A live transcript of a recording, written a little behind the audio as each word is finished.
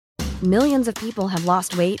Millions of people have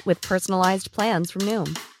lost weight with personalized plans from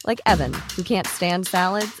Noom. Like Evan, who can't stand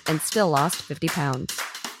salads and still lost 50 pounds.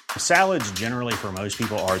 Salads generally for most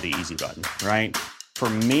people are the easy button, right? For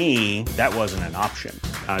me, that wasn't an option.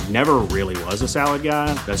 I never really was a salad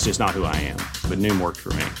guy. That's just not who I am. But Noom worked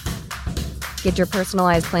for me. Get your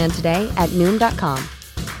personalized plan today at Noom.com.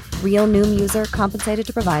 Real Noom user compensated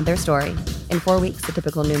to provide their story. In 4 weeks, the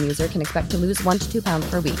typical Noom user can expect to lose 1 to 2 pounds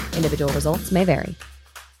per week. Individual results may vary.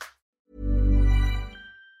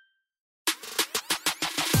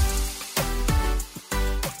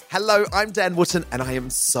 Hello, I'm Dan Wootton, and I am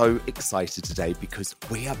so excited today because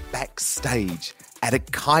we are backstage at a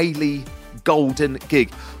Kylie Golden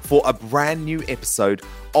gig for a brand new episode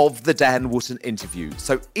of the Dan Wootton Interview.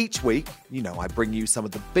 So each week, I bring you some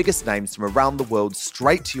of the biggest names from around the world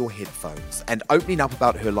straight to your headphones. And opening up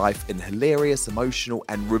about her life in hilarious, emotional,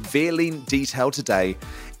 and revealing detail today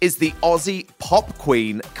is the Aussie pop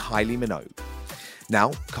queen, Kylie Minogue.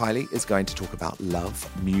 Now, Kylie is going to talk about love,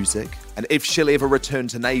 music, and if she'll ever return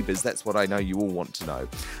to Neighbours. That's what I know you all want to know.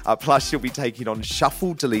 Plus, she'll be taking on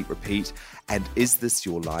Shuffle, Delete, Repeat, and Is This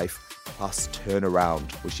Your Life? Plus Turn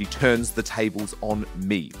Around, where she turns the tables on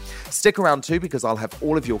me. Stick around too, because I'll have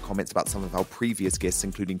all of your comments about some of our previous guests,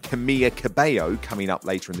 including Camilla Cabello, coming up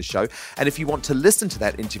later in the show. And if you want to listen to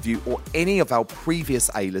that interview or any of our previous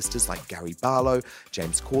A-listers like Gary Barlow,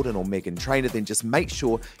 James Corden, or Meghan Trainor, then just make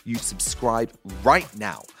sure you subscribe right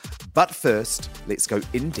now. But first, let's go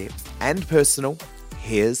in-depth and personal.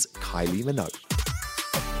 Here's Kylie Minogue.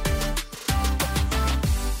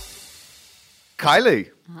 Kylie,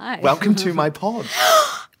 hi. Welcome to my pod.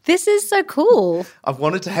 This is so cool. I've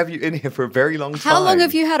wanted to have you in here for a very long time. How long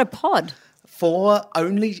have you had a pod? For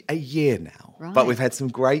only a year now. Right. But we've had some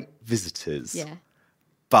great visitors. Yeah.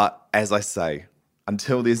 But as I say,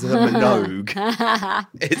 until there's a Minogue,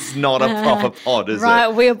 it's not a proper pod, is right,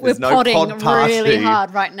 it? we're There's no podding pod party. really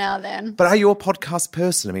hard right now then. But are you a podcast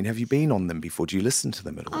person? I mean, have you been on them before? Do you listen to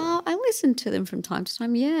them at all? I listen to them from time to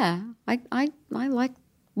time, yeah. I like,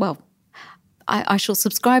 well, I shall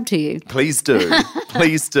subscribe to you. Please do.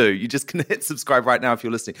 Please do. You just can hit subscribe right now if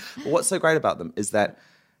you're listening. But what's so great about them is that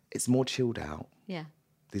it's more chilled out. Yeah.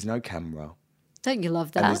 There's no camera. Don't you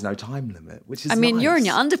love that? And there's no time limit, which is nice. You're in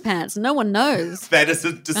your underpants. No one knows. That is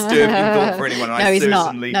a disturbing thought for anyone. No, he's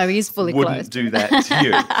not. No, he's fully wouldn't clothed. do that to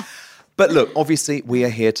you. But look, obviously we are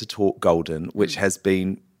here to talk Golden, which has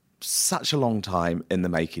been such a long time in the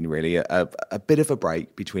making, really. A bit of a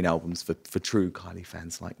break between albums for true Kylie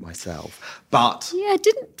fans like myself. But yeah, it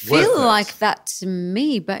didn't feel like that to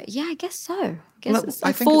me. But yeah, I guess so. I guess it's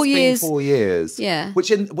like 4 years. Been 4 years. Yeah.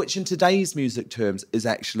 Which in today's music terms is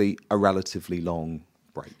actually a relatively long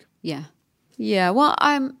break. Yeah. Yeah. Well,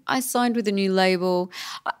 I signed with a new label.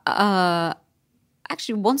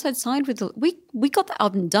 Actually, once I'd signed with we got the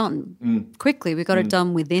album done quickly. We got it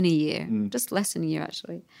done within a year, just less than a year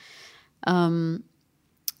actually.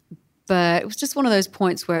 But it was just one of those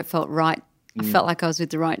points where it felt right. I felt like I was with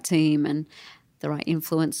the right team and the right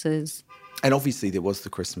influences. And obviously there was the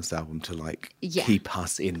Christmas album to keep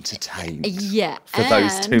us entertained. Yeah. For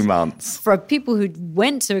those 2 months. For people who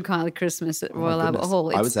went to a Kylie Christmas at Royal Albert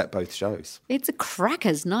Hall. I was at both shows. It's a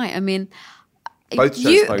crackers night. I mean, both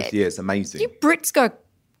shows, both years, amazing. You Brits go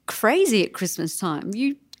crazy at Christmas time.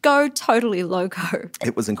 You go totally loco.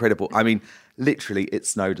 It was incredible. I mean, literally, it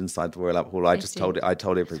snowed inside the Royal Albert Hall. I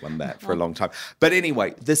told everyone that for a long time. But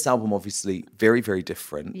anyway, this album obviously very, very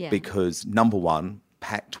different because number one,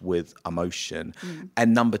 packed with emotion,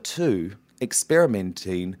 and number two,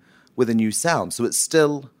 experimenting with a new sound. So it's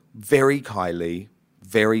still very Kylie,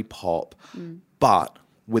 very pop, but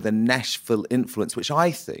with a Nashville influence, which I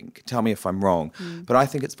think, tell me if I'm wrong, but I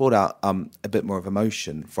think it's brought out a bit more of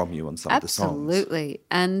emotion from you on some of the songs. Absolutely.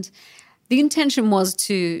 And the intention was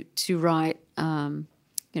to write,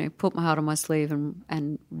 put my heart on my sleeve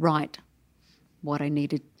and write what I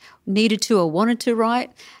needed to or wanted to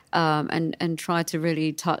write, and try to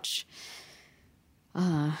really touch,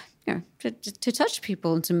 to touch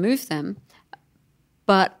people and to move them.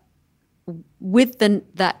 But with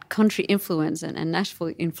that country influence and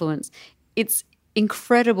Nashville influence, it's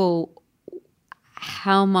incredible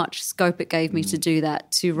how much scope it gave me to do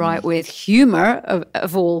that, to write with humour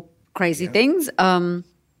of all crazy things, to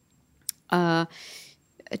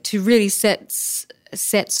really set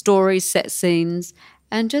stories, set scenes,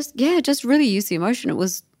 and just really use the emotion. It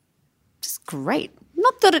was just great.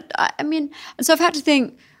 Not that and so I've had to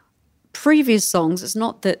think previous songs, it's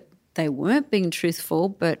not that they weren't being truthful,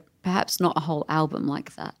 but perhaps not a whole album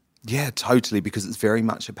like that. Yeah, totally, because it's very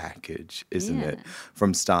much a package, isn't it,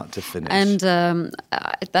 from start to finish? And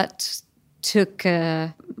that took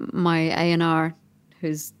my A&R,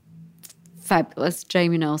 who's fabulous,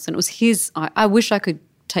 Jamie Nelson. It was his. I wish I could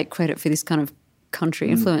take credit for this kind of country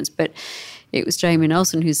influence, but it was Jamie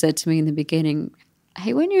Nelson who said to me in the beginning,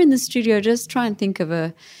 hey, when you're in the studio, just try and think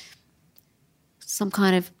of some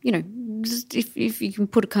kind of, just if you can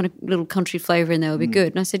put a kind of little country flavour in there, it would be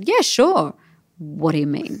good. And I said, yeah, sure. What do you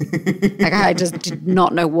mean? Like, I just did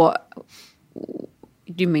not know what.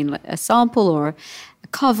 Do you mean like a sample or a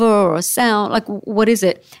cover or a sound? Like, what is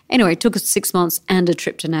it? Anyway, it took us 6 months and a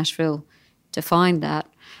trip to Nashville to find that.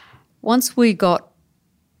 Once we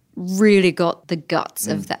really got the guts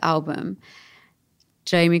of the album,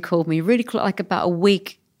 Jamie called me really like about a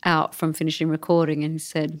week out from finishing recording, and he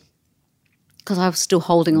said, because I was still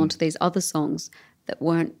holding on to these other songs that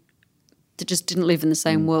just didn't live in the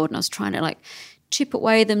same world, and I was trying to like chip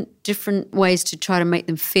away them different ways to try to make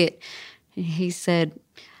them fit. And he said,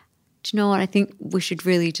 do you know what, I think we should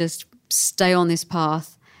really just stay on this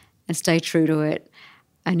path and stay true to it.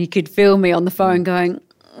 And you could feel me on the phone going,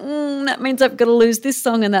 that means I've got to lose this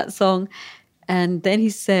song and that song. And then he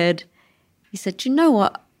said, do you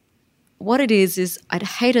know what it is I'd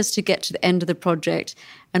hate us to get to the end of the project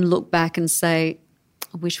and look back and say,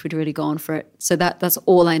 I wish we'd really gone for it. So that's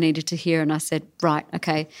all I needed to hear. And I said, right,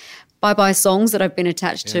 okay, bye-bye songs that I've been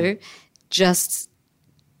attached to.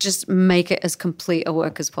 Just make it as complete a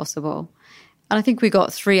work as possible. And I think we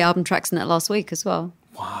got 3 album tracks in that last week as well.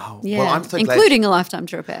 Wow. Yeah, well, I'm so including glad, A Lifetime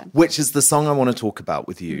to Repair. which is the song I want to talk about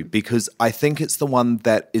with you, because I think it's the one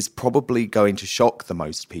that is probably going to shock the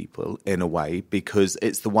most people in a way, because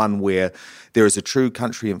it's the one where there is a true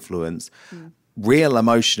country influence, real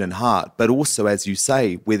emotion and heart, but also, as you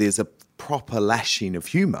say, where there's a proper lashing of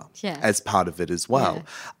humour as part of it as well.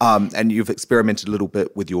 Yeah. And you've experimented a little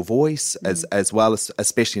bit with your voice as well, as,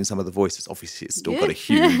 especially in some of the voices. Obviously, it's still got a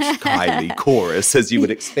huge Kylie chorus, as you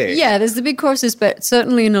would expect. Yeah, there's the big choruses, but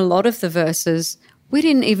certainly in a lot of the verses, we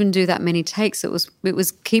didn't even do that many takes. It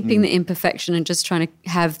was keeping the imperfection and just trying to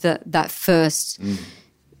have that first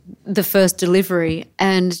delivery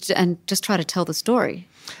and just try to tell the story.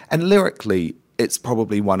 And lyrically, it's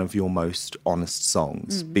probably one of your most honest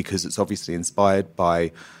songs because it's obviously inspired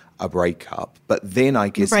by a breakup. But then I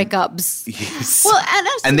guess... Breakups. Yes. Well,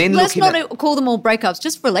 and then let's not call them all breakups,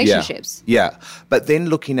 just relationships. Yeah. But then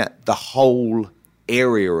looking at the whole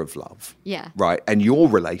area of love. Yeah. Right? And your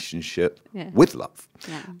relationship with love.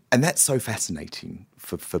 Yeah. And that's so fascinating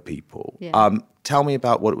for people. Yeah. Tell me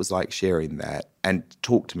about what it was like sharing that, and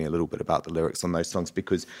talk to me a little bit about the lyrics on those songs,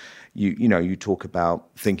 because you talk about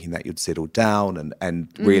thinking that you'd settled down and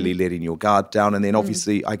really letting your guard down, and then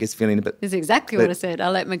obviously I guess feeling a bit... That's exactly what I said. I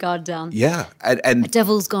let my guard down. Yeah. And the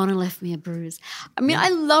devil's gone and left me a bruise. I mean, I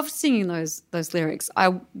loved singing those lyrics.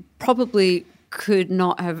 I probably could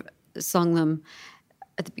not have sung them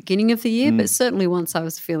at the beginning of the year, but certainly once I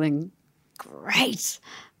was feeling great,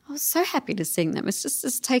 I was so happy to sing them. It's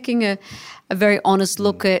just taking a very honest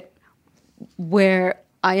look at where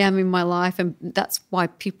I am in my life, and that's why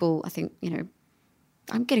people, I think,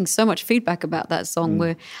 I'm getting so much feedback about that song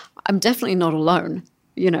where I'm definitely not alone,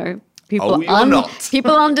 People, not.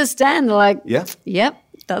 People understand, like, yep,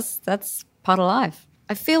 that's part of life.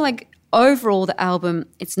 I feel like overall the album,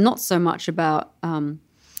 it's not so much about,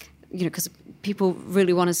 because people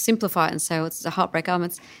really want to simplify it and say, it's a heartbreak album.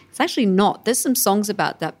 It's actually not. There's some songs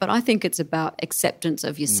about that, but I think it's about acceptance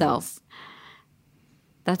of yourself.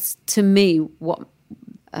 That's, to me, what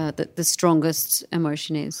the strongest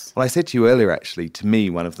emotion is. Well, I said to you earlier, actually, to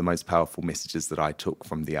me, one of the most powerful messages that I took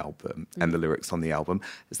from the album and the lyrics on the album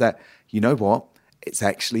is that, you know what, it's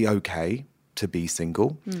actually okay to be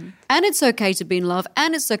single. And it's okay to be in love,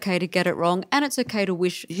 and it's okay to get it wrong, and it's okay to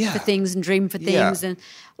wish for things and dream for things. And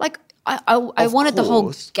like, I wanted the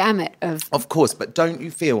whole gamut of... Of course, but don't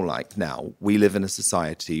you feel like now we live in a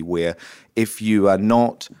society where if you are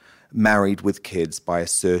not married with kids by a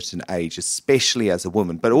certain age, especially as a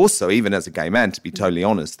woman, but also even as a gay man, to be totally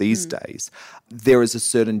honest, these days, there is a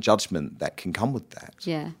certain judgment that can come with that.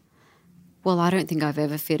 Yeah. Well, I don't think I've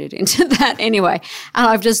ever fitted into that anyway. And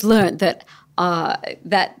I've just learned that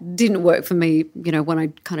that didn't work for me, when I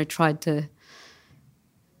kind of tried to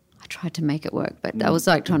make it work. But I was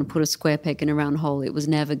like trying to put a square peg in a round hole. It was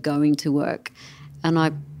never going to work. And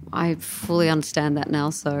I fully understand that now.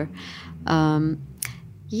 So,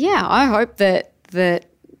 I hope that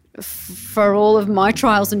for all of my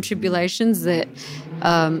trials and tribulations that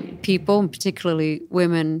people, and particularly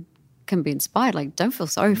women, can be inspired. Like, don't feel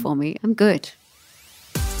sorry for me. I'm good.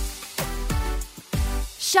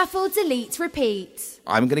 Shuffle, delete, repeat.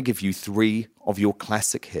 I'm going to give you 3 of your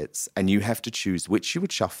classic hits, and you have to choose which you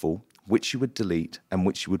would shuffle, which you would delete and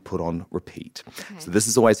which you would put on repeat. Okay. So this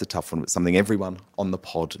is always a tough one, but something everyone on the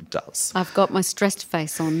pod does. I've got my stressed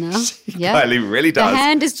face on now. Yeah, Kylie really does. The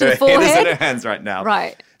hand is to the Her forehead. head is in her hands right now.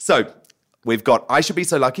 Right. So we've got I Should Be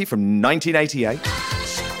So Lucky from 1988.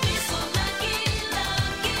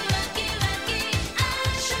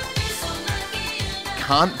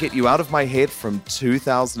 Can't Get You Out of My Head from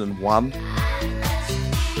 2001.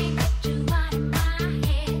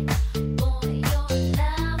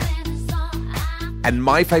 And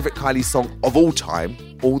my favourite Kylie song of all time,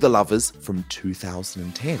 All the Lovers from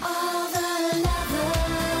 2010.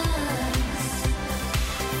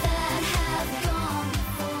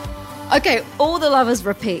 Okay, All the Lovers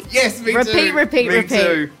repeat. Yes, me repeat, too. Repeat, me repeat.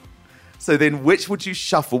 Too. So then which would you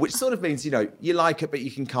shuffle? Which sort of means, you like it, but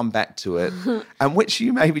you can come back to it. And which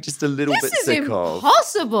you may be just a little bit sick of. This is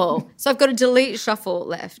impossible. So I've got a delete shuffle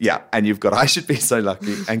left. Yeah, and you've got I Should Be So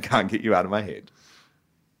Lucky and Can't Get You Out of My Head.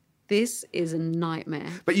 This is a nightmare.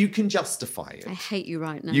 But you can justify it. I hate you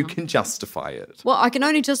right now. You can justify it. Well, I can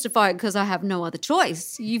only justify it because I have no other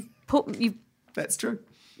choice. That's true.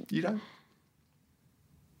 You don't.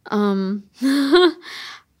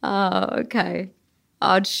 Oh, okay.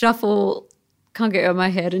 I'd shuffle Can't Get Out of My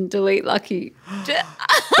Head and delete Lucky. But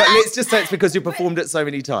let's just say it's because you performed it so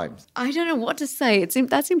many times. I don't know what to say.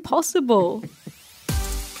 That's impossible.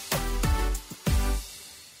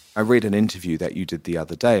 I read an interview that you did the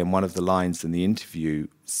other day, and one of the lines in the interview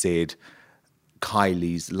said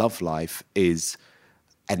Kylie's love life is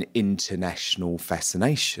an international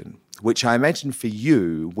fascination, which I imagine for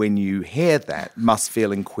you, when you hear that, must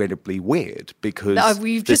feel incredibly weird because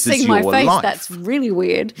you've just this is seen my your face. life. That's really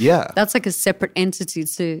weird. Yeah. That's like a separate entity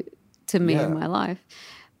to me in my life.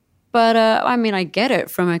 But, I get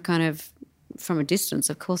it from a distance.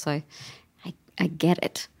 Of course, I get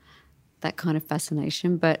it. That kind of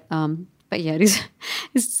fascination, but yeah,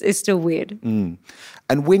 it's still weird. Mm.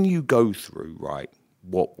 And when you go through, right,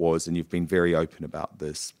 what was, and you've been very open about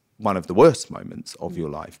this, one of the worst moments of your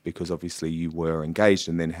life, because obviously you were engaged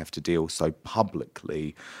and then have to deal so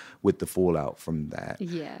publicly with the fallout from that.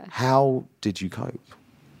 Yeah. How did you cope?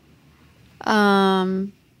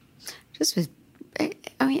 Just with,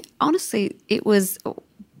 honestly, it was.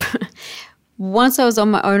 Once I was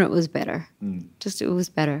on my own, it was better. It was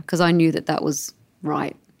better because I knew that was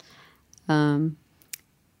right. And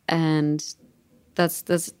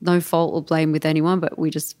that's no fault or blame with anyone, but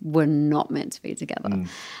we just were not meant to be together.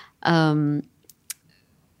 And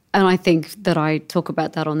I think that I talk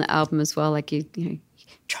about that on the album as well. Like you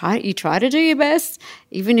try to do your best,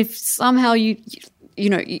 even if somehow you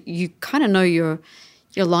kind of know you're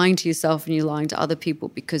lying to yourself and you're lying to other people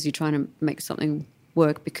because you're trying to make something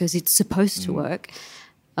work because it's supposed to work.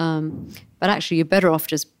 But actually you're better off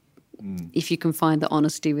just if you can find the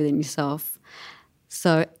honesty within yourself.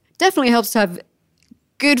 So definitely helps to have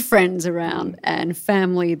good friends around and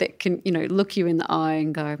family that can, look you in the eye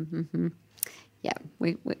and go, yeah,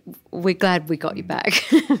 we're glad we got you back.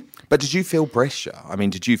 But did you feel pressure? I mean,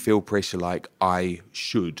 did you feel pressure like I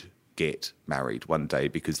should get married one day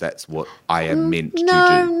because that's what I am meant to do?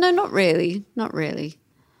 No, not really. Not really.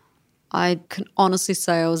 I can honestly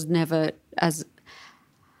say I was never I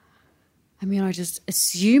just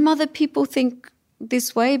assume other people think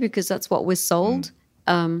this way because that's what we're sold.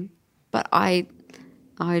 But I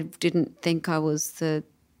didn't think I was I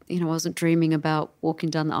wasn't dreaming about walking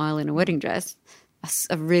down the aisle in a wedding dress.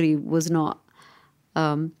 I really was not.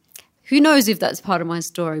 Who knows if that's part of my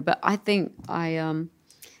story, but I think I don't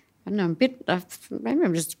know, maybe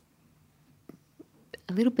I'm just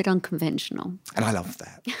a little bit unconventional. And I love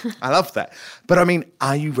that. But I mean,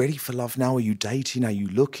 are you ready for love now? Are you dating? Are you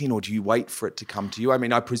looking? Or do you wait for it to come to you? I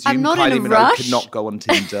mean, I presume Kylie Minogue could not go on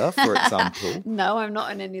Tinder, for example. No, I'm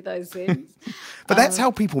not in any of those things. But that's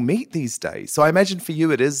how people meet these days. So I imagine for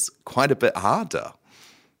you it is quite a bit harder.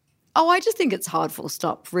 Oh, I just think it's hard, full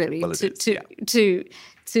stop, really, Well, to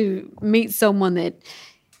meet someone that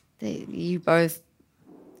you both,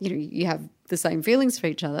 you have the same feelings for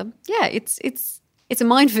each other. Yeah, it's a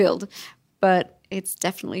minefield, but it's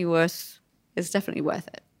definitely worth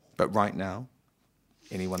it. But right now,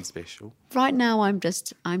 anyone special? Right now, I'm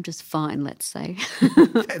just fine. Let's say.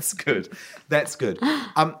 That's good.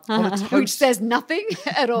 Which says nothing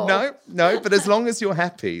at all. No. But as long as you're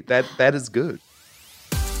happy, that is good.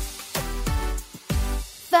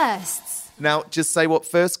 Firsts. Now, just say what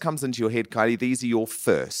first comes into your head, Kylie. These are your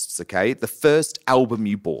firsts, okay? The first album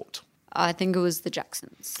you bought. I think it was the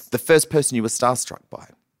Jacksons. The first person you were starstruck by.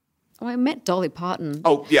 Oh, I met Dolly Parton.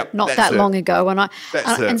 Oh, yeah. Not that long ago.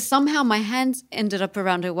 And somehow my hands ended up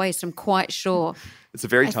around her waist, I'm quite sure. It's a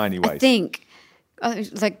very tiny waist. I think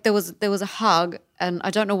like there was a hug, and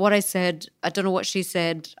I don't know what I said. I don't know what she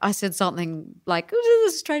said. I said something like, "Oh,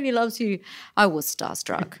 Australia loves you." I was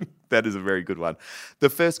starstruck. That is a very good one. The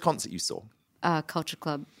first concert you saw? Culture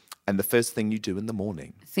Club. And the first thing you do in the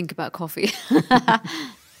morning? Think about coffee.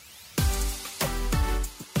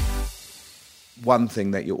 One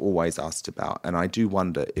thing that you're always asked about, and I do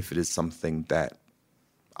wonder if it is something that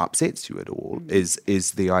upsets you at all,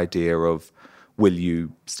 is the idea of, will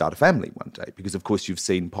you start a family one day? Because, of course, you've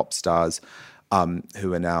seen pop stars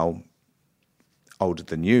who are now older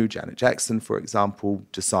than you, Janet Jackson, for example,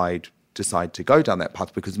 decide to go down that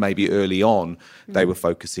path because maybe early on they were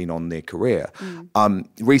focusing on their career.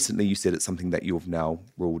 Recently, you said it's something that you've now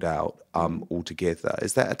ruled out altogether.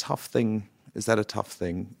 Is that a tough thing? Is that a tough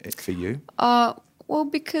thing for you? Well,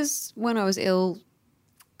 because when I was ill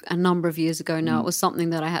a number of years ago now, it was something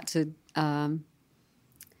that I had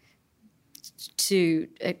to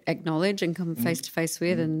acknowledge and come face to face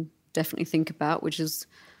with and definitely think about, which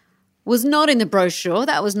was not in the brochure.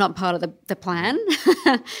 That was not part of the plan.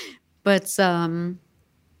 But so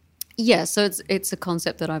it's a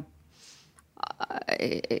concept that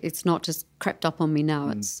it's not just crept up on me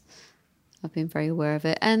now. I've been very aware of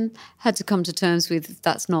it and had to come to terms with if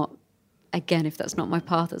that's not my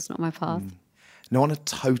path, that's not my path. Now, on a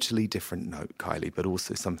totally different note, Kylie, but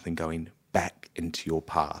also something going back into your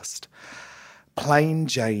past, Plain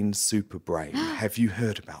Jane Superbrain. Have you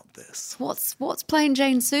heard about this? What's Plain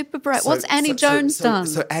Jane Superbrain? What's Annie Jones done?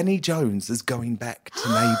 So Annie Jones is going back to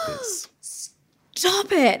Neighbours.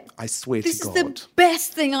 Stop it. I swear to God. This is the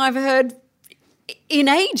best thing I've heard in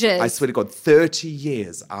ages. I swear to God, 30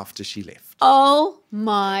 years after she left. Oh,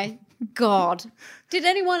 my God. Did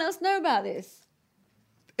anyone else know about this?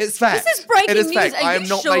 It's fact. This is breaking news. news. I am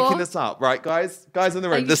not making this up, right, guys? Guys in the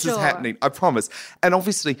room, this is happening. I promise. And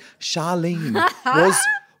obviously, Charlene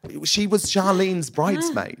was Charlene's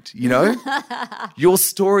bridesmaid, you know? Your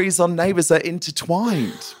stories on Neighbours are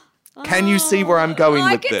intertwined. Can you see where I'm going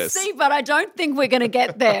with this? I can see, but I don't think we're going to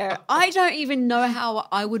get there. I don't even know how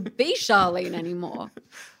I would be Charlene anymore.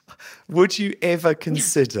 Would you ever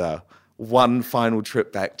consider one final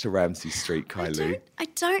trip back to Ramsay Street, Kylie? I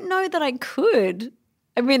don't know that I could.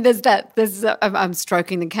 I mean, I'm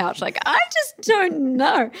stroking the couch like, I just don't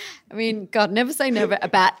know. I mean, God, never say never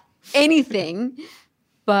about anything,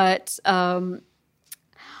 but I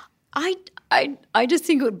just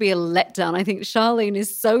think it would be a letdown. I think Charlene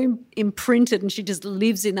is so imprinted and she just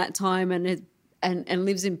lives in that time and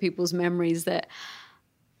lives in people's memories that,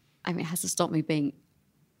 I mean, it has to stop me being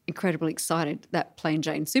incredibly excited that Plain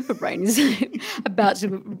Jane Superbrain is about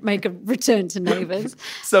to make a return to Neighbours.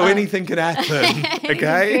 So anything can happen,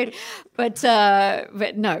 okay? But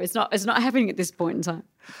no, it's not happening at this point in time.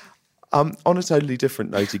 On a totally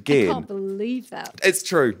different note again. I can't believe that. It's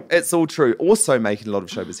true. It's all true. Also making a lot of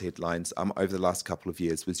showbiz headlines over the last couple of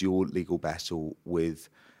years was your legal battle with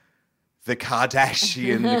the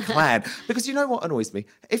Kardashian clan. Because you know what annoys me?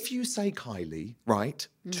 If you say Kylie, right,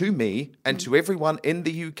 to me and to everyone in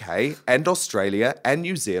the UK and Australia and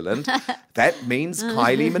New Zealand, that means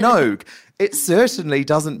Kylie Minogue. It certainly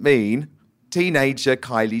doesn't mean teenager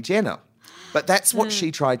Kylie Jenner. But that's what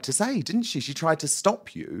she tried to say, didn't she? She tried to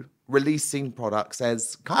stop you releasing products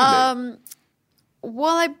as Kylie.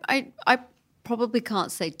 Well, I probably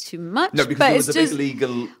can't say too much. No, because it was a big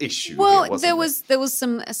legal issue. Well, here, there was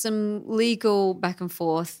some legal back and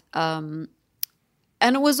forth, and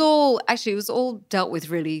it was all dealt with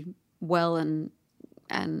really well and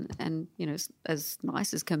you know, as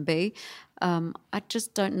nice as can be. I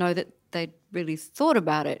just don't know that they really thought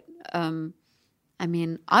about it. I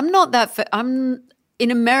mean, I'm not that. I'm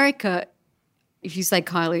in America. If you say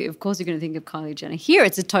Kylie, of course you're going to think of Kylie Jenner. Here,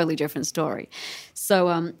 it's a totally different story.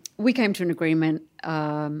 So we came to an agreement,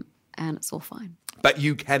 and it's all fine. But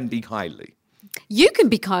you can be Kylie. You can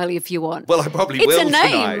be Kylie if you want. Well, I probably it's will a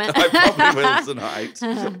name. tonight. I probably will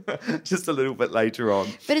tonight. Just a little bit later on.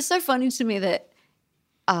 But it's so funny to me that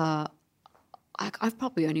I've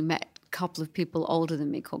probably only met a couple of people older than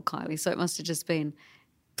me called Kylie, so it must have just been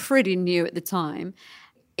pretty new at the time.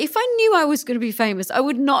 If I knew I was going to be famous, I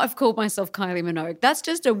would not have called myself Kylie Minogue. That's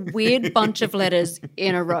just a weird bunch of letters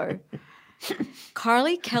in a row.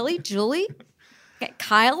 Carly, Kelly, Julie,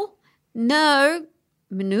 Kyle, no,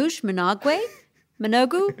 Minouche,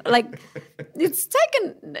 Minogue. Like,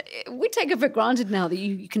 we take it for granted now that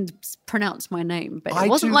you can pronounce my name, but it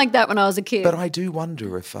wasn't like that when I was a kid. But I do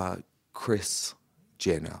wonder if Kris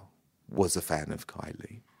Jenner was a fan of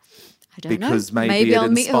Kylie. I don't know. Because maybe I'll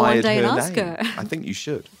it meet her one inspired day and her ask name. her. I think you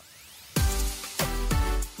should.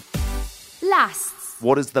 Lasts.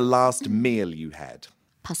 What is the last meal you had?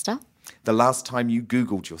 Pasta? The last time you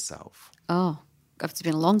Googled yourself? Oh, it's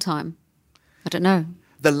been a long time. I don't know.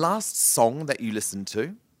 The last song that you listened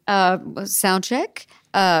to? Soundcheck.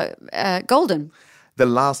 Golden. The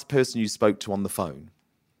last person you spoke to on the phone?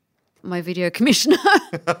 My video commissioner.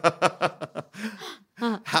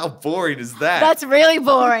 How boring is that? That's really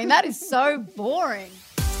boring. That is so boring.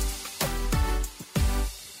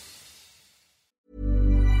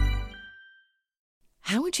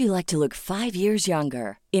 How would you like to look 5 years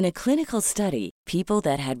younger? In a clinical study, people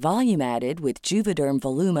that had volume added with Juvederm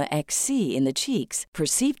Voluma XC in the cheeks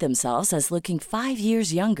perceived themselves as looking 5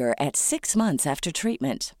 years younger at 6 months after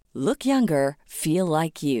treatment. Look younger, feel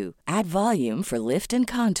like you. Add volume for lift and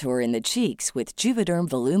contour in the cheeks with Juvederm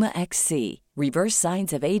Voluma XC. Reverse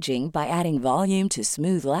signs of aging by adding volume to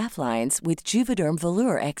smooth laugh lines with Juvederm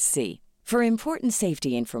Volure XC. For important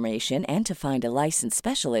safety information and to find a licensed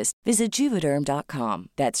specialist, visit Juvederm.com.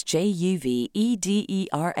 That's JUVEDERM.com.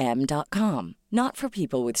 Not for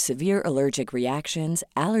people with severe allergic reactions,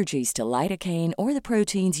 allergies to lidocaine, or the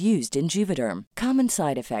proteins used in Juvederm. Common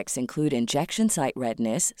side effects include injection site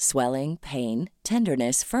redness, swelling, pain,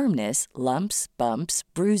 tenderness, firmness, lumps, bumps,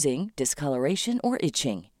 bruising, discoloration, or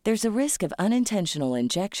itching. There's a risk of unintentional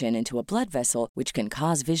injection into a blood vessel, which can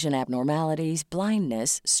cause vision abnormalities,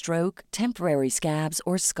 blindness, stroke, temporary scabs,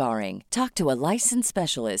 or scarring. Talk to a licensed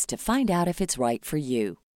specialist to find out if it's right for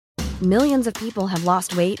you. Millions of people have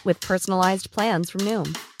lost weight with personalized plans from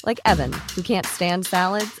Noom. Like Evan, who can't stand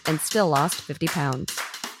salads and still lost 50 pounds.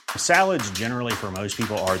 Salads generally for most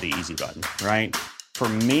people are the easy button, right? For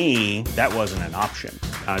me, that wasn't an option.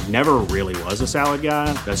 I never really was a salad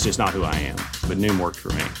guy. That's just not who I am. But Noom worked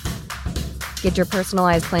for me. Get your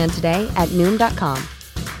personalized plan today at Noom.com.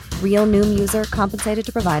 Real Noom user compensated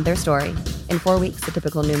to provide their story. In 4 weeks, the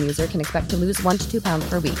typical Noom user can expect to lose 1 to 2 pounds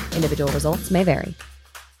per week. Individual results may vary.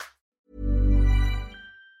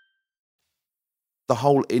 The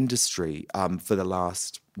whole industry for the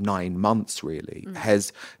last 9 months really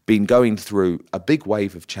has been going through a big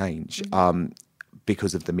wave of change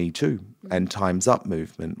because of the Me Too and Time's Up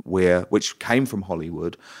movement, which came from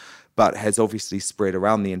Hollywood but has obviously spread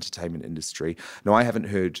around the entertainment industry. Now, I haven't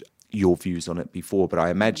heard your views on it before, but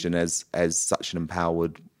I imagine as such an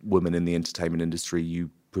empowered woman in the entertainment industry, you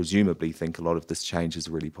presumably think a lot of this change is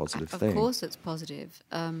a really positive thing. Of course it's positive.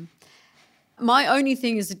 My only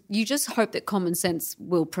thing is you just hope that common sense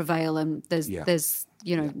will prevail and there's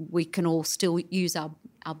we can all still use our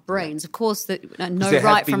brains. Of course, that no there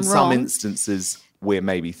right have been from some wrong. instances where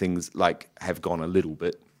maybe things like have gone a little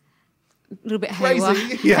bit haywire.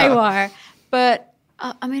 crazy. Yeah. Haywire. But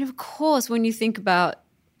I mean, of course, when you think about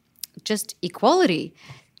just equality,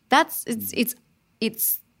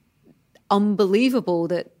 it's unbelievable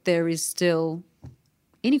that there is still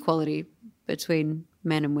inequality between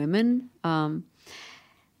men and women. And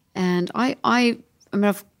I mean,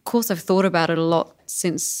 of course, I've thought about it a lot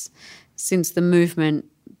since the movement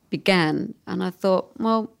began, and I thought,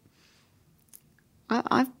 well,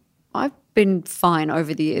 I've been fine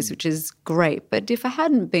over the years, which is great. But if I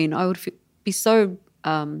hadn't been, I would be so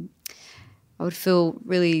I would feel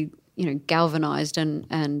really, galvanized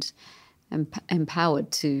and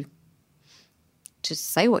empowered to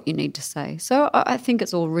say what you need to say. So I think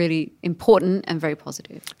it's all really important and very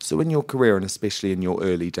positive. So in your career, and especially in your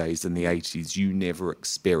early days in the 80s, you never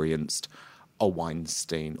experienced a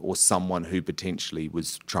Weinstein or someone who potentially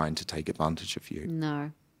was trying to take advantage of you?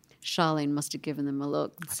 No. Charlene must have given them a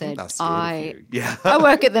look and said, I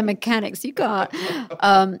work at the mechanics, you can't.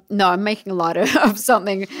 No, I'm making light of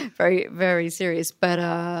something very, very serious.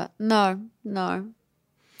 But no.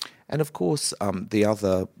 And of course, the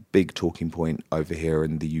other big talking point over here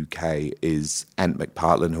in the UK is Ant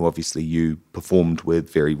McPartlin, who obviously you performed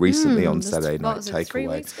with very recently on Saturday Night Takeaway. 3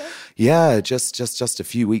 weeks ago? Yeah, just a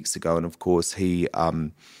few weeks ago. And of course, he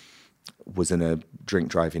was in a drink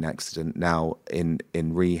driving accident, now in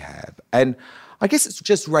rehab. And I guess it's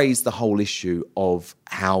just raised the whole issue of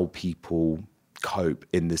how people cope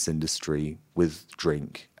in this industry with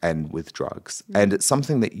drink and with drugs. And it's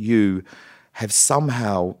something that you have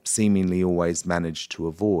somehow seemingly always managed to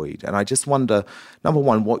avoid. And I just wonder, number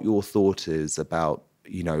one, what your thought is about,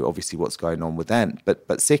 obviously what's going on with Ant,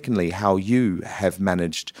 but secondly, how you have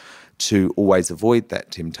managed to always avoid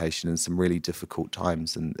that temptation in some really difficult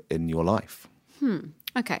times in your life.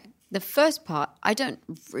 Okay. The first part, I don't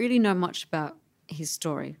really know much about his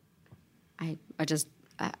story. I just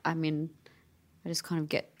kind of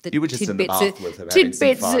get the tidbits. You were just in the bath with him having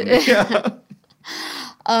some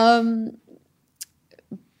fun.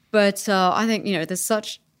 But I think, there's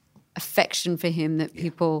such affection for him that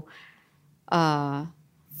people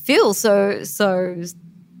feel so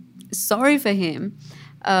sorry for him.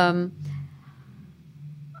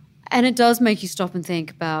 And it does make you stop and think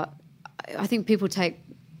about, I think people take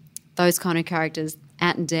those kind of characters,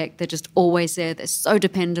 Ant and Dec, they're just always there, they're so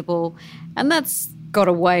dependable, and that's got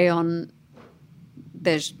a weigh on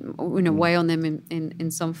weigh on them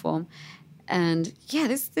in some form. And yeah,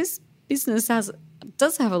 this business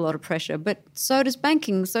does have a lot of pressure, but so does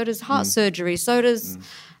banking, so does heart surgery, so does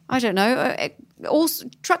I don't know, also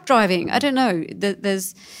truck driving. I don't know.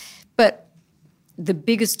 But the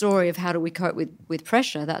bigger story of how do we cope with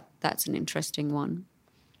pressure, that's an interesting one.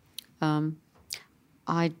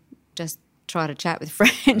 I just try to chat with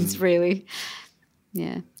friends, really.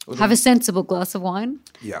 Yeah. Well, have a sensible glass of wine.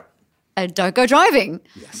 Yeah. And don't go driving.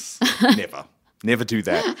 Yes. Never do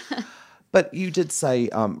that. But you did say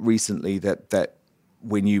recently that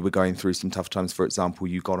when you were going through some tough times, for example,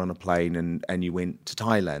 you got on a plane and you went to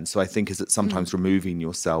Thailand. So I think is it sometimes removing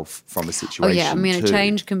yourself from a situation? Oh yeah, I mean a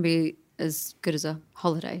change can be as good as a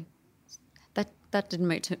holiday. That didn't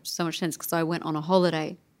make so much sense because I went on a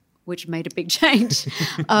holiday, which made a big change.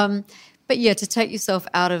 But yeah, to take yourself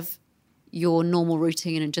out of your normal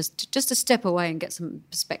routine and just to step away and get some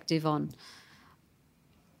perspective on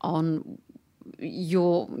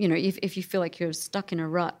your, if you feel like you're stuck in a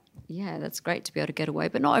rut, yeah, that's great to be able to get away.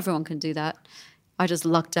 But not everyone can do that. I just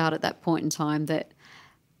lucked out at that point in time that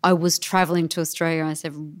I was traveling to Australia and I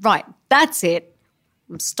said, right, that's it.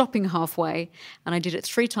 I'm stopping halfway. And I did it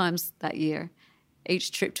 3 times that year.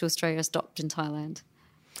 Each trip to Australia I stopped in Thailand.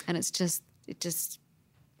 And it just,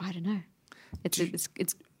 I don't know.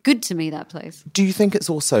 It's good to me, that place. Do you think it's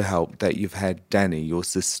also helped that you've had Danny, your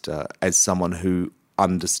sister, as someone who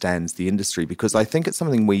understands the industry? Because I think it's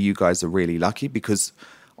something where you guys are really lucky because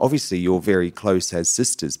obviously you're very close as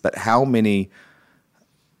sisters, but how many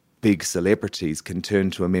big celebrities can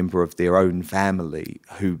turn to a member of their own family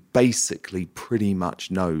who basically pretty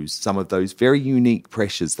much knows some of those very unique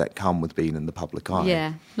pressures that come with being in the public eye?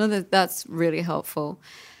 Yeah, no, that's really helpful.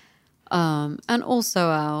 And also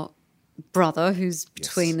our brother, who's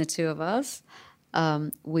between the two of us,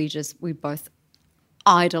 we both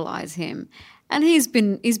idolize him, and he's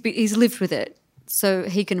lived with it, so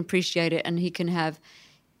he can appreciate it, and he can have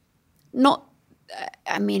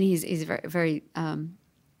he's very very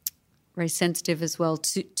very sensitive as well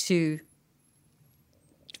to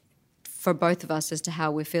for both of us as to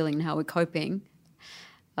how we're feeling and how we're coping.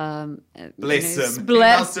 Bless him. He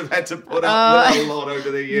must have had to put up with a lot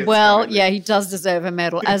over the years. Well, yeah, he does deserve a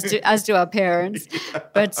medal, as do our parents.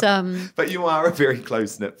 Yeah. But you are a very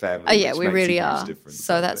close-knit family. Oh yeah, we really are.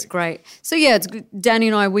 So that's great. So yeah, it's good. Danny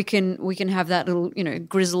and I, we can have that little,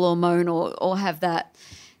 grizzle or moan or have that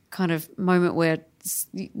kind of moment where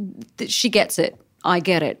she gets it, I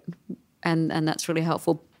get it, and that's really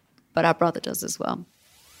helpful. But our brother does as well.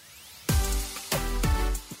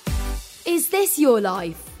 Is this your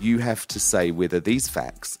life? You have to say whether these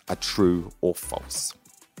facts are true or false.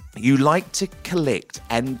 You like to collect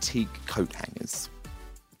antique coat hangers.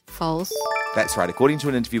 False. That's right. According to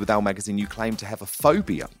an interview with Elle magazine, you claim to have a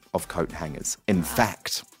phobia of coat hangers. In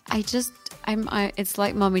fact, it's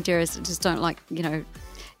like Mummy Dearest. I just don't like,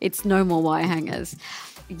 it's no more wire hangers.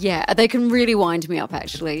 Yeah, they can really wind me up,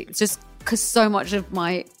 actually. It's just because so much of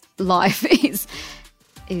my life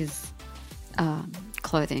is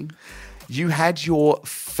clothing. You had your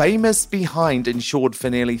famous behind insured for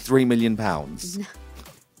nearly £3 million.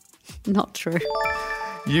 Not true.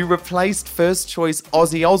 You replaced first choice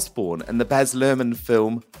Ozzy Osbourne in the Baz Luhrmann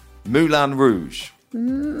film Moulin Rouge.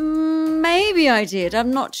 Maybe I did.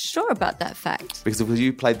 I'm not sure about that fact. Because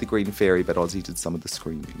you played the Green Fairy, but Ozzy did some of the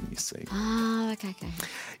screaming, you see. Ah, okay.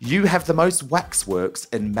 You have the most waxworks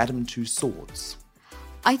in Madame Tussauds.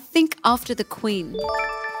 I think after the Queen.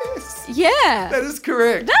 Yes. Yeah. That is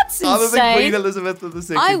correct. That's insane. Other than Queen Elizabeth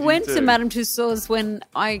II. I went to Madame Tussauds when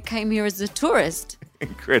I came here as a tourist.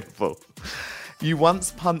 Incredible. You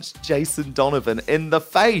once punched Jason Donovan in the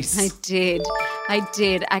face. I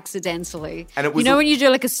did accidentally. And it was when you do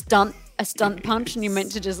like a stunt punch and you're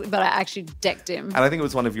meant to but I actually decked him. And I think it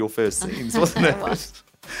was one of your first scenes, wasn't it? It was.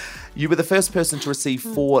 You were the first person to receive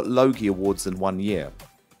 4 Logie Awards in 1 year.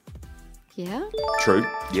 Yeah. True.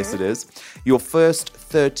 Yes, it is. Your first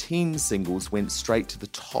 13 singles went straight to the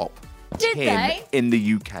top 10 in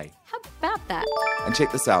the UK. How about that? And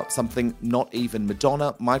check this out. Something not even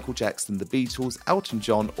Madonna, Michael Jackson, the Beatles, Elton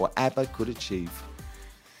John or ABBA could achieve.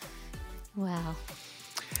 Wow.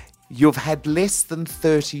 You've had less than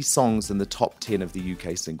 30 songs in the top 10 of the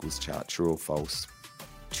UK singles chart. True or false?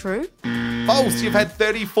 True. False. You've had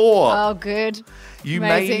 34. Oh, good. You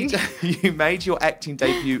made your acting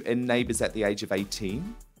debut in Neighbours at the age of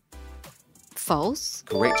 18. False.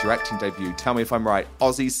 Correct. Your acting debut. Tell me if I'm right.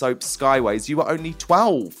 Aussie soap Skyways. You were only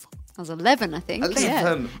 12. I was 11, I think. 11,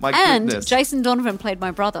 yeah. my and goodness. Jason Donovan played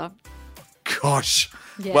my brother. Gosh.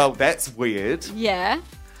 Yeah. Well, that's weird. Yeah.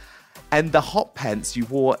 And the hot pants you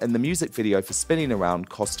wore in the music video for Spinning Around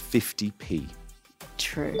cost 50p.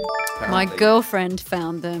 True. Apparently. My girlfriend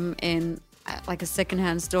found them in like a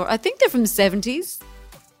secondhand store. I think they're from the 70s,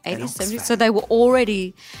 80s, Oxford. 70s. So they were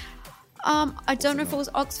already... I don't know if it was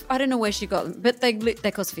Oxford. I don't know where she got them, but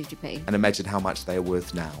they cost 50p. And imagine how much they are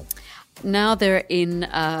worth now. Now they're in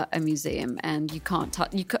a museum, and you can't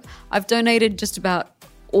touch. I've donated just about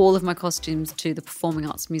all of my costumes to the Performing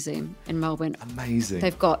Arts Museum in Melbourne. Amazing.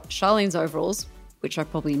 They've got Charlene's overalls, which I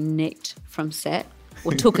probably nicked from set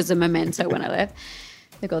or took as a memento when I left.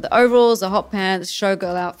 They've got the overalls, the hot pants,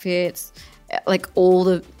 showgirl outfits, like all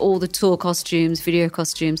the tour costumes, video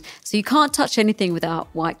costumes. So you can't touch anything without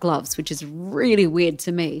white gloves, which is really weird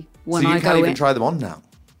to me when so you I can't go even in. try them on now?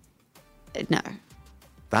 No.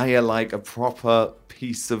 They are like a proper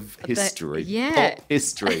piece of history. yeah. Pop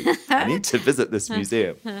history. I need to visit this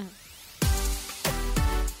museum.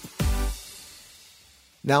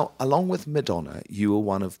 Now, along with Madonna, you are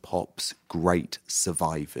one of pop's great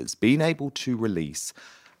survivors. Being able to release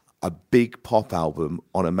a big pop album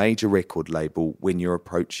on a major record label when you're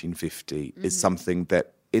approaching 50 is something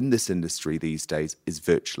that in this industry these days is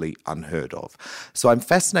virtually unheard of. So I'm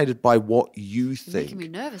fascinated by what you think. You're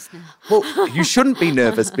making me nervous now. Well, you shouldn't be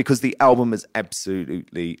nervous because the album is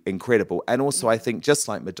absolutely incredible. And also, I think just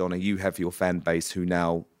like Madonna, you have your fan base who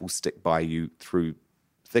now will stick by you through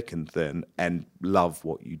thick and thin and love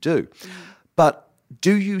what you do. But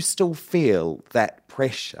do you still feel that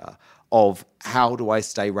pressure of how do I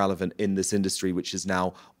stay relevant in this industry, which is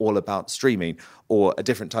now all about streaming or a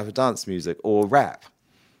different type of dance music or rap?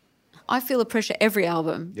 I feel the pressure every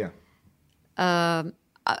album. Yeah. And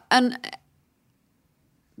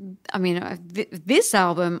I mean, this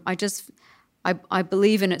album, I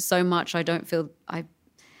believe in it so much. I don't feel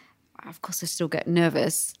of course I still get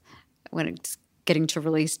nervous when it's getting to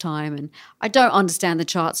release time, and I don't understand the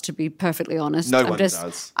charts, to be perfectly honest. No one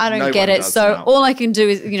does. I don't No get one it. does So now. all I can do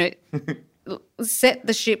is, set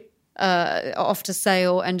the ship off to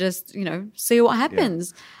sail and just, see what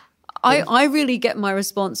happens. I really get my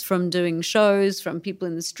response from doing shows, from people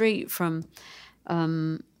in the street, from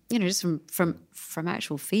just from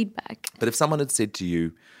actual feedback. But if someone had said to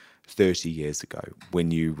you 30 years ago when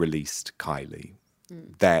you released Kylie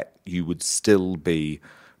that you would still be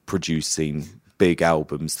producing big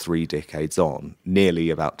albums 3 decades on, nearly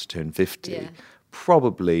about to turn 50,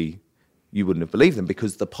 probably you wouldn't have believed them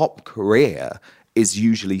because the pop career is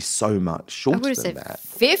usually so much shorter I would have than said that.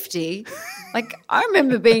 50. Like, I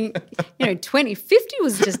remember being, 20. 50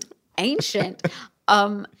 was just ancient.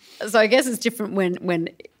 So I guess it's different when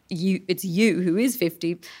it's you who is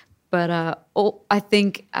 50. But I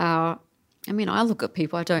think I look at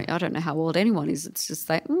people. I don't know how old anyone is. It's just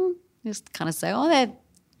like just kind of say, oh, they're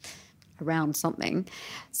around something.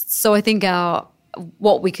 So I think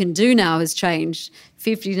what we can do now has changed.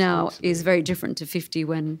 50 now is very different to 50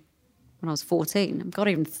 when I was 14. God,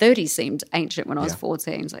 even 30 seemed ancient when I was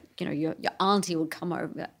 14. It's like, your auntie would come over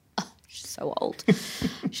and be like, oh, she's so old.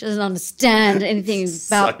 She doesn't understand anything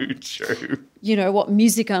about, So true. What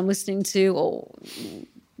music I'm listening to or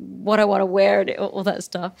what I want to wear, all that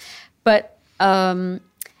stuff. But no,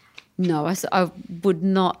 I would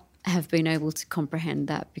not have been able to comprehend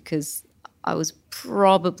that because I was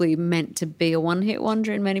probably meant to be a one-hit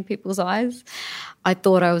wonder in many people's eyes. I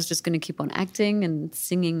thought I was just going to keep on acting and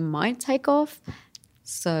singing might take off.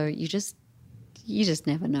 So you just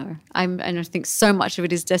never know. And I think so much of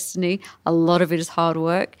it is destiny. A lot of it is hard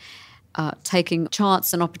work. Taking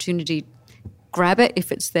chance and opportunity, grab it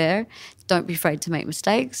if it's there. Don't be afraid to make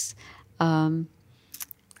mistakes. And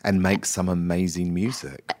make some amazing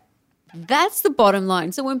music. That's the bottom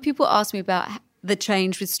line. So when people ask me about the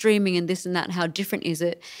change with streaming and this and that and how different is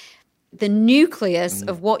it, the nucleus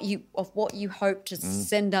of what you hope to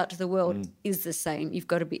send out to the world is the same. You've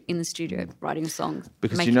got to be in the studio writing songs.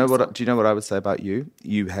 Because do you know what I would say about you?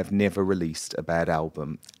 You have never released a bad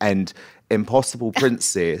album. And Impossible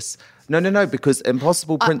Princess. No, because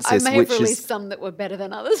Impossible Princess, I may have which released is some that were better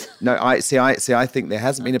than others. No, I think there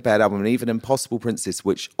hasn't been a bad album, and even Impossible Princess,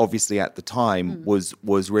 which obviously at the time was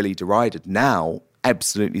really derided, now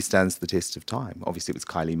absolutely stands the test of time. Obviously, it was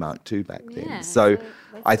Kylie Mark II back then. Yeah, So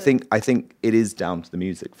I think it is down to the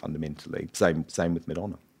music fundamentally. Same with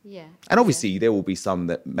Madonna. Yeah. And obviously there will be some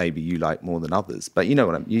that maybe you like more than others, but you know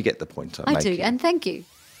what you get the point I'm making. I do, and thank you.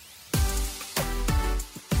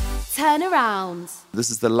 Turn around. This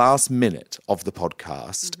is the last minute of the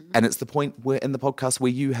podcast, and it's the point in the podcast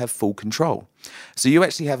where you have full control. So you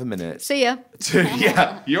actually have a minute. See ya.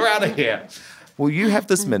 Yeah, you're out of here. Well, you have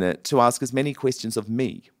this minute to ask as many questions of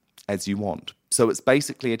me as you want. So it's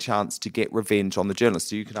basically a chance to get revenge on the journalist.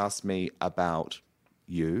 So you can ask me about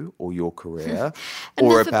you or your career.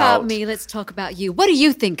 or Enough about me, let's talk about you. What do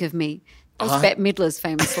you think of me? That's Bette Midler's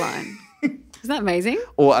famous line. Isn't that amazing?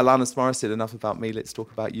 Or Alanis Morris said, enough about me, let's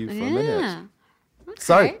talk about you for a minute. Okay.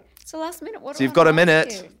 So it's the last minute. What so you've got a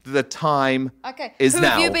minute. The time is Who now.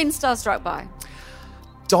 have you been starstruck by?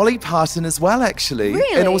 Dolly Parton as well, actually.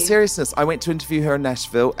 Really? In all seriousness, I went to interview her in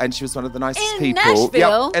Nashville, and she was one of the nicest In people.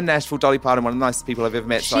 Nashville? Yep, in Nashville, Dolly Parton, one of the nicest people I've ever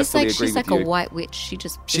met. So I fully agree She's with like you. a white witch.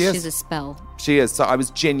 She's is. a spell. She is. So I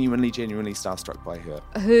was genuinely starstruck by her.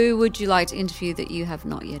 Who would you like to interview that you have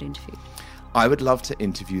not yet interviewed? I would love to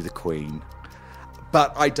interview the Queen,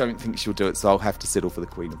 but I don't think she'll do it, so I'll have to settle for the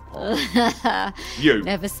Queen of Pop. You.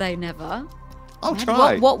 Never say never. I'll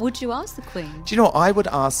try. What would you ask the Queen? Do you know what? I would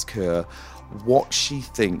ask her what she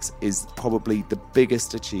thinks is probably the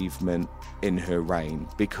biggest achievement in her reign,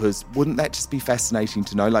 because wouldn't that just be fascinating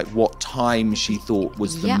to know, like, what time she thought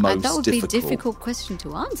was the most difficult? That would be a difficult question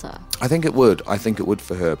to answer. I think it would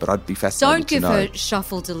for her, but I'd be fascinated to know. Don't give her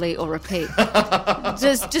shuffle, delete, or repeat.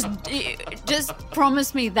 just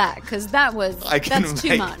promise me that, because that's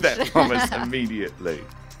too much. That promise immediately.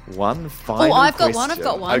 One final I've got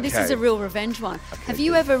question. one. Okay. This is a real revenge one. Okay, have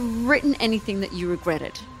you ever written anything that you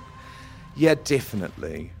regretted? Yeah,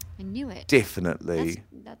 definitely. I knew it. Definitely.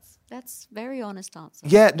 That's very honest answer.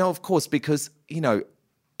 Yeah, no, of course, because,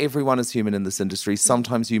 everyone is human in this industry.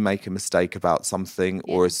 Sometimes you make a mistake about something,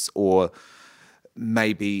 or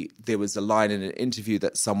maybe there was a line in an interview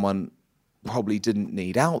that someone probably didn't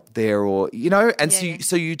need out there, or,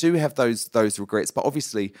 so you do have those regrets. But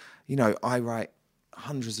obviously, I write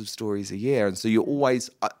hundreds of stories a year, and so you always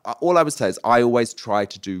all I would say is I always try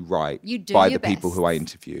to do right by the people who I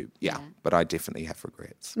interview. Yeah, but I definitely have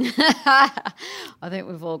regrets. I think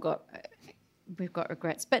we've got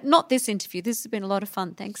regrets, but not this interview. This has been a lot of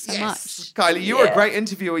fun. Thanks so much, Kylie. You're a great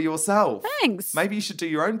interviewer yourself. Thanks. Maybe you should do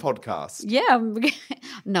your own podcast. Yeah.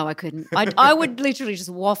 No, I couldn't. I would literally just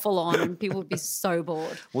waffle on, and people would be so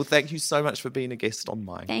bored. Well, thank you so much for being a guest on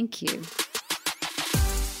mine. Thank you.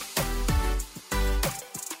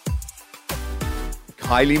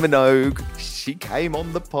 Kylie Minogue, she came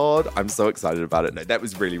on the pod. I'm so excited about it. No, that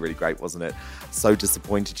was really, really great, wasn't it? So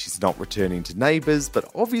disappointed she's not returning to Neighbours,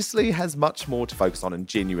 but obviously has much more to focus on, and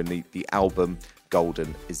genuinely the album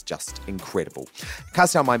Golden is just incredible.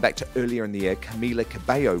 Casting our mind back to earlier in the year, Camila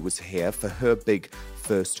Cabello was here for her big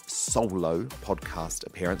first solo podcast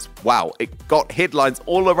appearance. Wow, it got headlines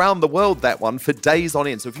all around the world, that one, for days on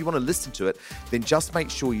end. So if you want to listen to it, then just make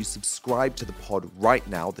sure you subscribe to the pod right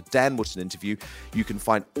now, the Dan Wootton interview. You can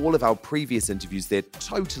find all of our previous interviews there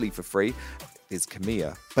totally for free. There's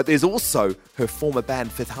Camilla, but there's also her former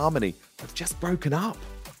band Fifth Harmony. They've just broken up.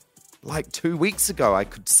 Like 2 weeks ago, I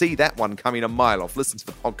could see that one coming a mile off. Listen to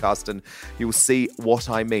the podcast and you'll see what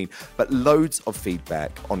I mean. But loads of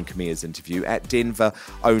feedback on Camilla's interview. At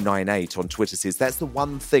Denver098 on Twitter says, that's the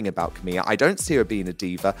one thing about Camilla. I don't see her being a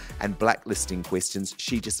diva and blacklisting questions.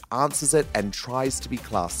 She just answers it and tries to be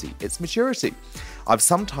classy. It's maturity. I've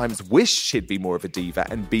sometimes wished she'd be more of a diva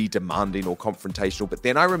and be demanding or confrontational, but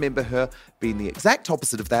then I remember her being the exact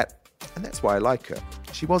opposite of that. And that's why I like her.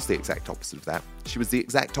 She was the exact opposite of that. She was the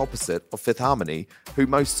exact opposite of Fifth Harmony, who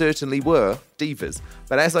most certainly were divas.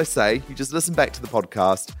 But as I say, you just listen back to the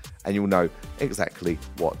podcast and you'll know exactly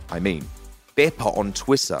what I mean. Beppa on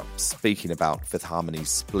Twitter, speaking about Fifth Harmony's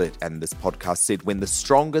split and this podcast, said, when the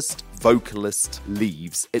strongest vocalist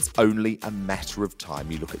leaves, it's only a matter of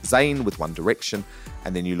time. You look at Zayn with One Direction,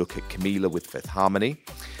 and then you look at Camila with Fifth Harmony.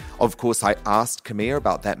 Of course, I asked Camila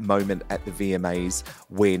about that moment at the VMAs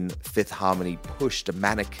when Fifth Harmony pushed a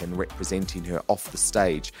mannequin representing her off the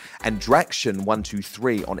stage. And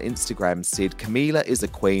Draction123 on Instagram said, Camila is a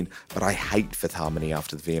queen, but I hate Fifth Harmony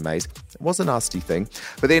after the VMAs. It was a nasty thing.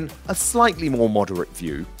 But then a slightly more moderate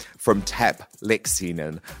view from Tap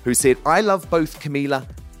Lexinen, who said, I love both Camila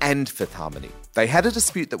and Fifth Harmony. They had a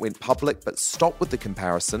dispute that went public, but stop with the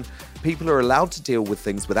comparison. People are allowed to deal with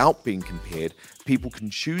things without being compared. People can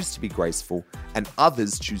choose to be graceful, and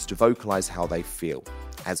others choose to vocalize how they feel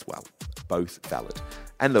as well. Both valid.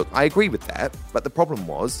 And look, I agree with that, but the problem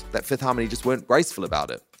was that Fifth Harmony just weren't graceful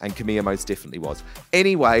about it, and Camilla most definitely was.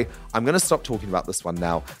 Anyway, I'm going to stop talking about this one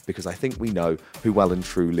now, because I think we know who well and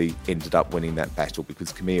truly ended up winning that battle,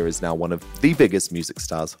 because Camilla is now one of the biggest music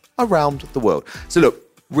stars around the world. So look,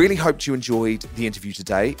 really hoped you enjoyed the interview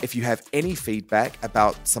today. If you have any feedback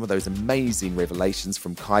about some of those amazing revelations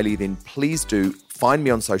from Kylie, then please do find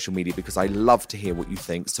me on social media, because I love to hear what you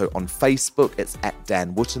think. So on Facebook, it's at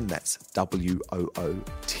Dan Wootton, that's WOOTTON.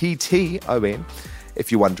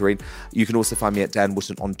 if you're wondering. You can also find me at Dan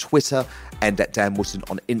Wootton on Twitter and at Dan Wootton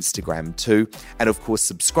on Instagram too. And of course,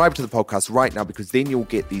 subscribe to the podcast right now because then you'll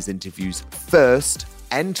get these interviews first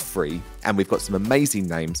and free. And we've got some amazing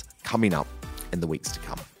names coming up in the weeks to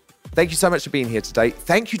come. Thank you so much for being here today.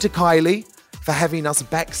 Thank you to Kylie for having us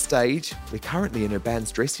backstage. We're currently in her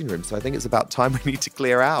band's dressing room, so I think it's about time we need to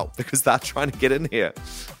clear out because they're trying to get in here.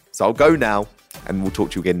 So I'll go now, and we'll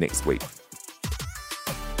talk to you again next week.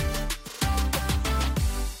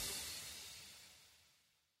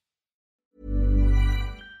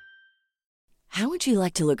 How would you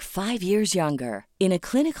like to look 5 years younger? In a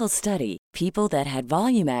clinical study, people that had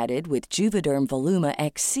volume added with Juvederm Voluma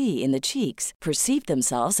XC in the cheeks perceived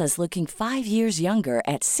themselves as looking 5 years younger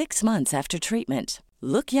at 6 months after treatment.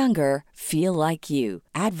 Look younger, feel like you.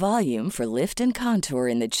 Add volume for lift and contour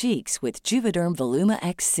in the cheeks with Juvederm Voluma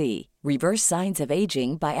XC. Reverse signs of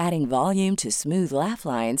aging by adding volume to smooth laugh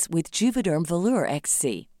lines with Juvederm Volure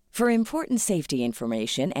XC. For important safety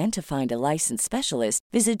information and to find a licensed specialist,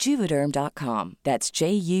 visit Juvederm.com. That's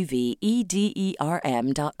JUVEDERM.com.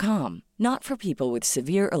 Not for people with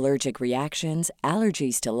severe allergic reactions,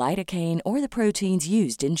 allergies to lidocaine, or the proteins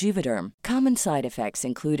used in Juvederm. Common side effects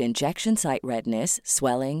include injection site redness,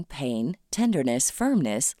 swelling, pain, tenderness,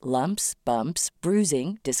 firmness, lumps, bumps,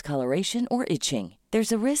 bruising, discoloration, or itching.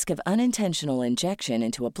 There's a risk of unintentional injection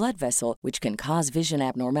into a blood vessel, which can cause vision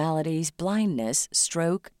abnormalities, blindness,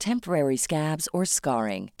 stroke, temporary scabs, or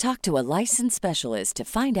scarring. Talk to a licensed specialist to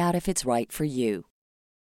find out if it's right for you.